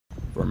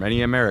For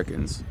many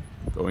Americans,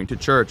 going to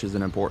church is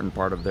an important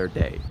part of their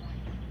day.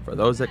 For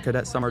those at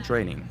Cadet Summer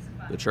Training,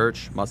 the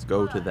church must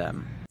go to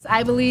them.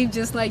 I believe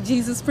just like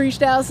Jesus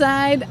preached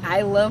outside,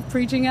 I love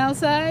preaching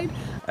outside.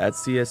 At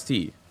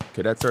CST,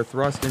 cadets are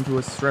thrust into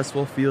a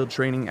stressful field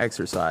training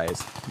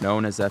exercise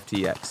known as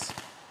FTX.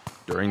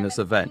 During this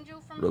event,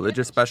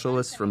 religious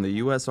specialists from the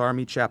U.S.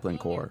 Army Chaplain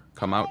Corps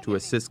come out to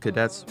assist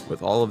cadets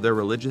with all of their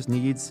religious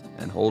needs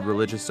and hold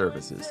religious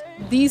services.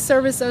 These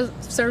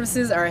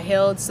services are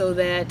held so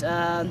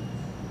that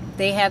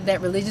they have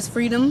that religious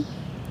freedom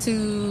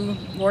to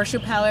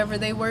worship however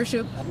they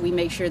worship. We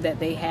make sure that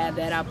they have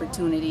that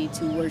opportunity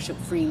to worship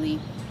freely,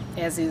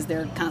 as is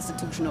their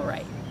constitutional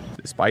right.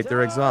 Despite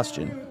their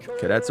exhaustion,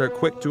 cadets are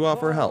quick to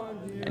offer help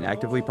and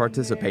actively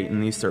participate in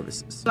these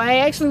services. I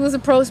actually was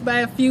approached by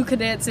a few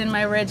cadets in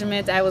my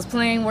regiment. I was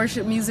playing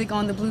worship music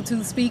on the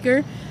Bluetooth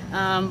speaker,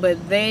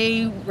 but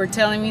they were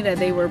telling me that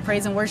they were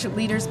praise and worship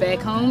leaders back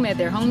home at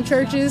their home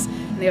churches.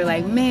 And they were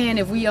like, man,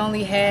 if we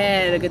only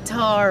had a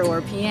guitar or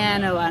a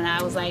piano. And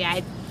I was like,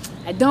 I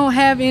don't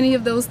have any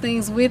of those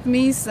things with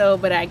me,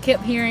 but I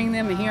kept hearing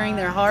them and hearing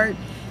their heart.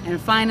 And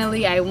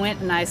finally, I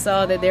went and I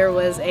saw that there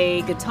was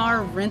a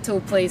guitar rental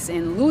place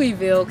in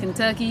Louisville,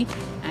 Kentucky.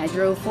 I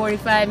drove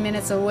 45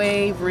 minutes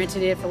away,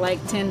 rented it for like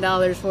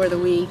 $10 for the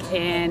week,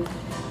 and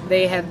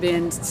they have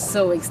been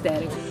so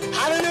ecstatic.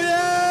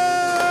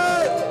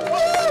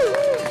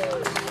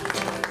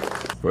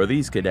 For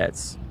these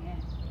cadets,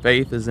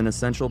 faith is an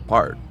essential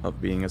part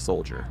of being a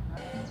soldier.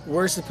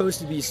 We're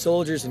supposed to be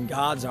soldiers in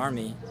God's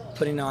army,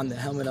 putting on the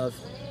helmet of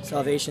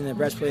salvation, the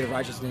breastplate of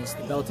righteousness,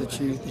 the belt of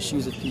truth, the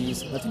shoes of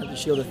peace, lifting up the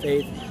shield of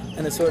faith,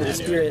 and the sword of the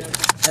Spirit.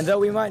 And though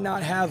we might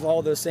not have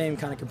all those same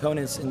kind of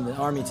components in the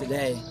Army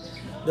today,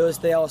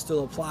 they all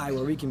still apply,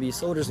 where we can be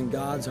soldiers in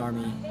God's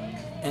Army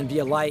and be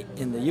a light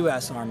in the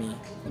U.S. Army.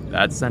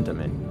 That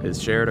sentiment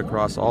is shared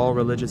across all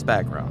religious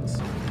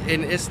backgrounds.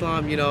 In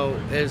Islam,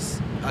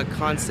 there's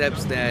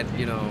concepts that,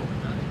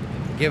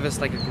 give us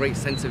like a great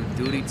sense of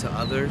duty to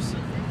others.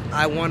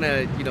 I want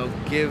to,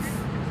 give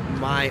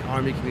my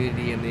Army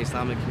community and the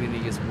Islamic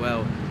community as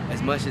well,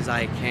 as much as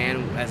I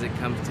can as it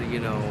comes to,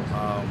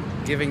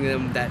 giving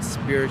them that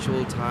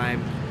spiritual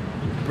time,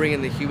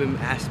 bringing the human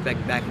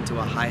aspect back into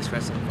a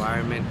high-stress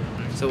environment.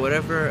 So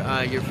whatever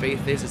your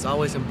faith is, it's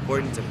always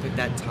important to put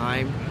that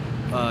time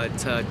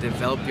to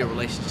develop your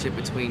relationship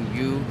between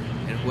you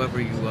and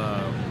whoever you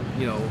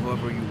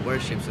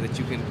worship, so that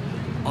you can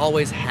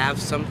always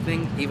have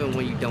something even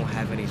when you don't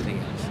have anything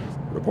else.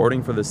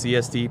 Reporting for the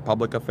CST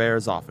Public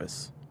Affairs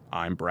Office,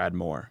 I'm Brad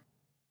Moore.